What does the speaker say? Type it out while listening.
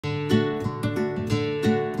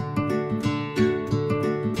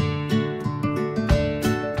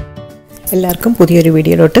എല്ലാവർക്കും പുതിയൊരു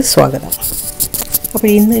വീഡിയോയിലോട്ട് സ്വാഗതം. അപ്പോൾ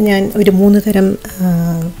ഇന്ന് ഞാൻ ഒരു 3 തരം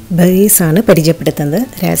ബെറീസാണ് പരിചയപ്പെടുത്തുന്നത്.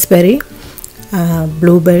 രാസ്ബെറി,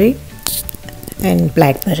 ബ്ലൂബെറി ആൻഡ്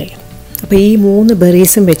ബ്ലാക്ക്ബെറി. അപ്പോൾ ഈ 3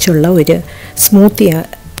 ബെറീസും വെച്ചുള്ള ഒരു സ്മൂത്തി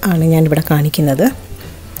ആണ് ഞാനിവിടെ കാണിക്കുന്നത്.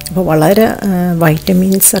 അപ്പോൾ വളരെ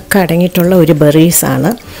വൈറ്റമിൻസ് ഒക്കെ അടങ്ങിയിട്ടുള്ള ഒരു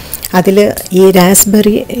ബെറീസാണ്. അതിൽ ഈ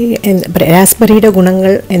രാസ്ബെറിയുടെ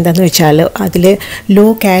ഗുണങ്ങൾ എന്താണെന്ന് വെച്ചാൽ അതിൽ ലോ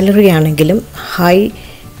കാലറി ആണെങ്കിലും high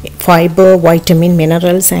fibre, vitamin,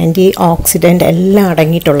 minerals, anti oxidant എല്ലാം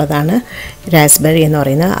അടങ്ങിയിട്ടുള്ളതാണ് രാസ്ബെറി എന്ന്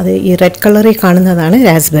പറയുന്നത്. അത് ഈ റെഡ് കളറിൽ കാണുന്നതാണ്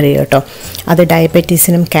രാസ്ബെറി കേട്ടോ. അത്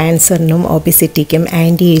ഡയബറ്റീസിനും ക്യാൻസറിനും ഒബിസിറ്റിക്കും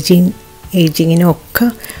ആൻറ്റി ഏജിങ്ങിനും ഒക്കെ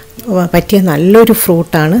പറ്റിയ നല്ലൊരു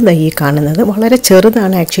ഫ്രൂട്ടാണ് ഈ കാണുന്നത്. വളരെ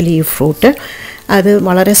ചെറുതാണ് ആക്ച്വലി ഈ ഫ്രൂട്ട്. അത്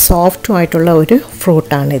വളരെ സോഫ്റ്റുമായിട്ടുള്ള ഒരു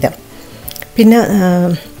ഫ്രൂട്ടാണിത്. പിന്നെ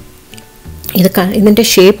ഇതിൻ്റെ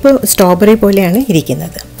ഷേപ്പ് സ്ട്രോബെറി പോലെയാണ്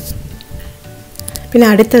ഇരിക്കുന്നത്. പിന്നെ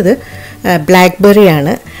അടുത്തത്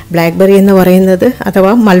ബ്ലാക്ക്ബെറിയാണ്. ബ്ലാക്ക്ബെറി എന്ന് പറയുന്നത്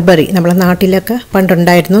അഥവാ മൾബറി നമ്മളെ നാട്ടിലൊക്കെ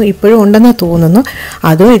പണ്ടുണ്ടായിരുന്നു, ഇപ്പോഴും ഉണ്ടെന്ന് തോന്നുന്നു.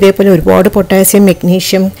 അതും ഇതേപോലെ ഒരുപാട് പൊട്ടാസ്യം,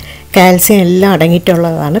 മെഗ്നീഷ്യം, കാൽസ്യം എല്ലാം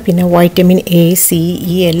അടങ്ങിയിട്ടുള്ളതാണ്. പിന്നെ വൈറ്റമിൻ എ, സി,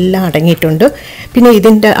 ഇ എല്ലാം അടങ്ങിയിട്ടുണ്ട്. പിന്നെ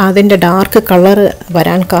അതിൻ്റെ ഡാർക്ക് കളർ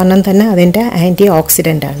വരാൻ കാരണം തന്നെ അതിൻ്റെ ആൻറ്റി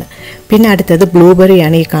ഓക്സിഡൻ്റ് ആണ്. പിന്നെ അടുത്തത്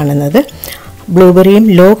ബ്ലൂബെറിയാണ് ഈ കാണുന്നത്. ബ്ലൂബെറിയും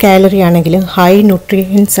ലോ കാലറി ആണെങ്കിലും ഹൈ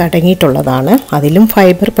ന്യൂട്രിയൻസ് അടങ്ങിയിട്ടുള്ളതാണ്. അതിലും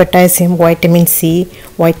fibre, potassium, vitamin C,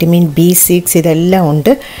 vitamin B6 ഇതെല്ലാം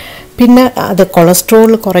ഉണ്ട്. പിന്നെ അത്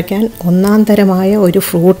കൊളസ്ട്രോൾ കുറയ്ക്കാൻ ഒന്നാന്തരമായ ഒരു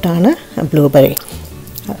ഫ്രൂട്ടാണ് ബ്ലൂബെറി.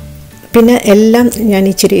 പിന്നെ എല്ലാം ഞാൻ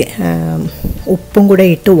ഇച്ചിരി ഉപ്പും കൂടെ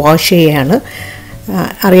ഇട്ട് വാഷ് ചെയ്യുകയാണ്.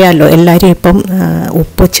 അറിയാമല്ലോ, എല്ലാവരും ഇപ്പം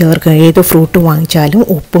ഉപ്പ് ചേർക്കുക. ഏത് ഫ്രൂട്ട് വാങ്ങിച്ചാലും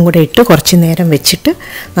ഉപ്പും കൂടെ ഇട്ട് കുറച്ച് നേരം വെച്ചിട്ട്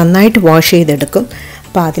നന്നായിട്ട് വാഷ് ചെയ്തെടുക്കും.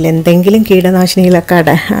 അപ്പോൾ അതിലെന്തെങ്കിലും കീടനാശിനികളൊക്കെ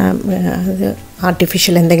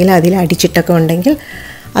ആർട്ടിഫിഷ്യൽ എന്തെങ്കിലും അതിൽ അടിച്ചിട്ടൊക്കെ ഉണ്ടെങ്കിൽ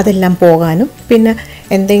അതെല്ലാം പോകാനും, പിന്നെ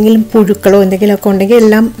എന്തെങ്കിലും പുഴുക്കളോ എന്തെങ്കിലുമൊക്കെ ഉണ്ടെങ്കിൽ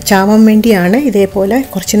എല്ലാം ചാവാൻ വേണ്ടിയാണ് ഇതേപോലെ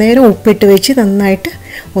കുറച്ച് നേരം ഉപ്പിട്ട് വെച്ച് നന്നായിട്ട്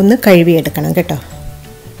ഒന്ന് കഴുകിയെടുക്കണം കേട്ടോ.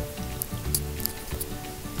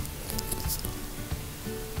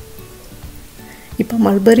 ഇപ്പം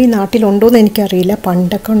മൾബറി നാട്ടിലുണ്ടോയെന്ന് എനിക്കറിയില്ല.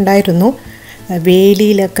 പണ്ടൊക്കെ ഉണ്ടായിരുന്നു.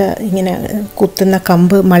 വേലിയിലൊക്കെ ഇങ്ങനെ കുത്തുന്ന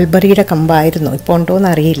കമ്പ് മൾബറിയുടെ കമ്പായിരുന്നു. ഇപ്പോൾ ഉണ്ടോയെന്ന്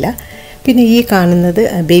അറിയില്ല. പിന്നെ ഈ കാണുന്നത്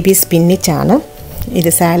ബേബി സ്പിന്നിച്ചാണ്. ഇത്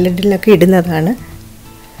സാലഡിലൊക്കെ ഇടുന്നതാണ്.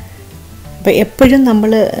 അപ്പോൾ എപ്പോഴും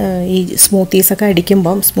നമ്മൾ ഈ സ്മൂത്തീസൊക്കെ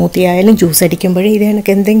അടിക്കുമ്പം, സ്മൂത്തി ആയാലും ജ്യൂസ് അടിക്കുമ്പോഴും ഇത്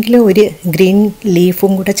എനിക്ക് എന്തെങ്കിലും ഒരു ഗ്രീൻ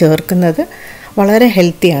ലീഫും കൂടെ ചേർക്കുന്നത് വളരെ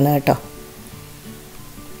ഹെൽത്തിയാണ് കേട്ടോ.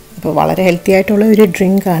 അപ്പോൾ വളരെ ഹെൽത്തി ആയിട്ടുള്ള ഒരു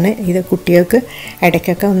ഡ്രിങ്കാണ് ഇത്. കുട്ടികൾക്ക്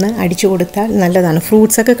ഇടയ്ക്കൊക്കെ ഒന്ന് അടിച്ചു കൊടുത്താൽ നല്ലതാണ്.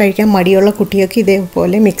 ഫ്രൂട്ട്സൊക്കെ കഴിക്കാൻ മടിയുള്ള കുട്ടികൾക്ക്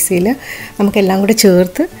ഇതേപോലെ മിക്സിയിൽ നമുക്കെല്ലാം കൂടെ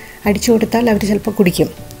ചേർത്ത് അടിച്ചു കൊടുത്താൽ അവർ ചിലപ്പോൾ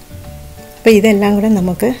കുടിക്കും. അപ്പോൾ ഇതെല്ലാം കൂടെ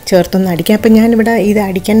നമുക്ക് ചേർത്തൊന്ന് അടിക്കാം. അപ്പോൾ ഞാനിവിടെ ഇത്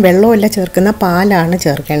അടിക്കാൻ വെള്ളമല്ല ചേർക്കുന്ന, പാലാണ്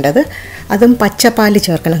ചേർക്കേണ്ടത്. അതും പച്ചപ്പാൽ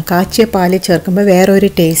ചേർക്കണം. കാച്ചിയ പാൽ ചേർക്കുമ്പോൾ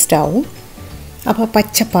വേറൊരു ടേസ്റ്റ് ആവും. അപ്പോൾ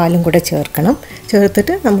പച്ചപ്പാലും കൂടെ ചേർക്കണം.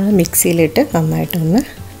 ചേർത്തിട്ട് നമ്മൾ മിക്സിയിലിട്ട് നന്നായിട്ടൊന്ന്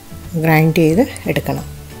ഗ്രൈൻഡ് ചെയ്ത് എടുക്കണം.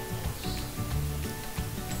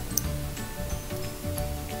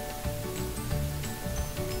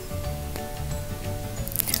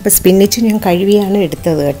 അപ്പോൾ സ്പിന്നിച്ച് ഞാൻ കഴുകിയാണ്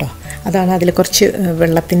എടുത്തത് കേട്ടോ. അതാണ് അതിൽ കുറച്ച്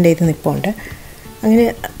വെള്ളത്തിൻ്റെ ഇത് നിൽപ്പുണ്ട്. അങ്ങനെ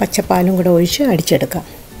പച്ചപ്പാലും കൂടെ ഒഴിച്ച് അടിച്ചെടുക്കാം.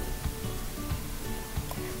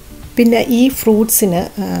 പിന്നെ ഈ ഫ്രൂട്ട്സിന്,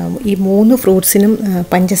 ഈ 3 ഫ്രൂട്ട്സിനും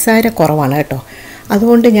പഞ്ചസാര കുറവാണ് കേട്ടോ.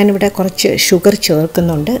 അതുകൊണ്ട് ഞാനിവിടെ കുറച്ച് ഷുഗർ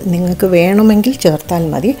ചേർക്കുന്നുണ്ട്. നിങ്ങൾക്ക് വേണമെങ്കിൽ ചേർത്താൽ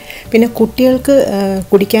മതി. പിന്നെ കുട്ടികൾക്ക്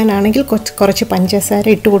കുടിക്കാനാണെങ്കിൽ കുറച്ച് പഞ്ചസാര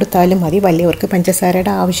ഇട്ട് കൊടുത്താലും മതി. വലിയവർക്ക്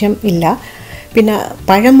പഞ്ചസാരയുടെ ആവശ്യം ഇല്ല. പിന്നെ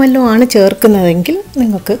പഴം വല്ലതും ആണ് ചേർക്കുന്നതെങ്കിൽ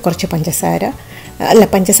നിങ്ങൾക്ക് കുറച്ച് പഞ്ചസാര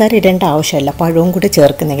ഇടേണ്ട ആവശ്യമില്ല, പഴവും കൂടി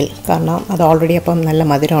ചേർക്കുന്നെങ്കിൽ. കാരണം അത് ഓൾറെഡി അപ്പം നല്ല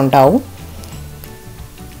മധുരം ഉണ്ടാവും.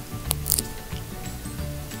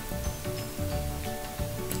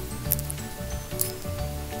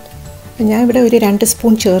 ഞാൻ ഇവിടെ ഒരു 2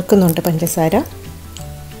 സ്പൂൺ ചേർക്കുന്നുണ്ട് പഞ്ചസാര.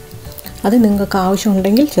 അത് നിങ്ങൾക്ക്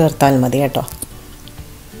ആവശ്യമുണ്ടെങ്കിൽ ചേർത്താൽ മതി കേട്ടോ.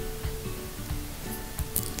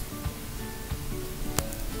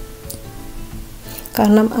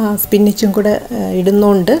 കാരണം സ്പിന്നിച്ചും കൂടെ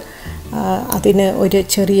ഇടുന്നതുകൊണ്ട് അതിന് ഒരു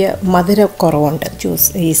ചെറിയ മധുരക്കുറവുണ്ട്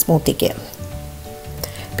ഈ സ്മൂത്തിക്ക്.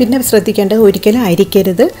 പിന്നെ ശ്രദ്ധിക്കേണ്ടത്, ഒരിക്കലും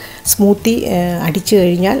അരിക്കരുത്. സ്മൂത്തി അടിച്ചു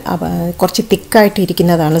കഴിഞ്ഞാൽ കുറച്ച് തിക്കായിട്ട്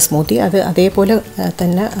ഇരിക്കുന്നതാണ് സ്മൂത്തി. അത് അതേപോലെ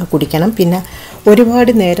തന്നെ കുടിക്കണം. പിന്നെ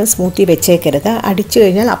ഒരുപാട് നേരം സ്മൂത്തി വെച്ചേക്കരുത്. അടിച്ചു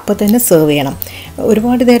കഴിഞ്ഞാൽ അപ്പോൾ തന്നെ സെർവ് ചെയ്യണം.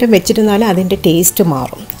 ഒരുപാട് നേരം വെച്ചിരുന്നാൽ അതിൻ്റെ ടേസ്റ്റ്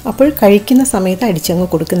മാറും. അപ്പോൾ കഴിക്കുന്ന സമയത്ത് അടിച്ചങ്ങ്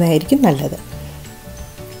കൊടുക്കുന്നതായിരിക്കും നല്ലത്.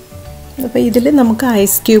 അപ്പോൾ ഇതിൽ നമുക്ക്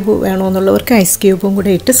ഐസ് ക്യൂബ് വേണമെന്നുള്ളവർക്ക് ഐസ് ക്യൂബും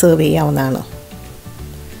കൂടെ ഇട്ട് സെർവ് ചെയ്യാവുന്നതാണ്.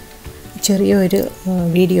 ചെറിയൊരു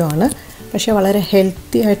വീഡിയോ ആണ്, പക്ഷേ വളരെ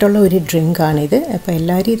ഹെൽത്തി ആയിട്ടുള്ള ഒരു ഡ്രിങ്കാണിത്. അപ്പോൾ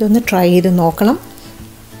എല്ലാവരും ഇതൊന്ന് ട്രൈ ചെയ്ത് നോക്കണം.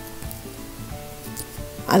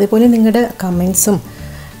 അതുപോലെ നിങ്ങളുടെ കമൻസും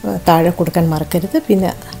താഴെ കൊടുക്കാൻ മറക്കരുത്.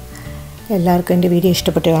 പിന്നെ എല്ലാവർക്കും എൻ്റെ വീഡിയോ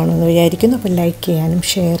ഇഷ്ടപ്പെട്ട് കാണുമെന്ന് വിചാരിക്കുന്നു. അപ്പോൾ ലൈക്ക് ചെയ്യാനും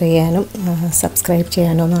ഷെയർ ചെയ്യാനും സബ്സ്ക്രൈബ്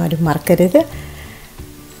ചെയ്യാനൊന്നും ആരും മറക്കരുത്.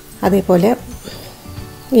 അതേപോലെ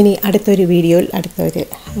ഇനി അടുത്തൊരു വീഡിയോയിൽ അടുത്തൊരു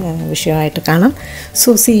വിഷയമായിട്ട് കാണാം. So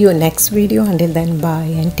see you next video. Until then bye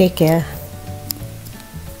and take care.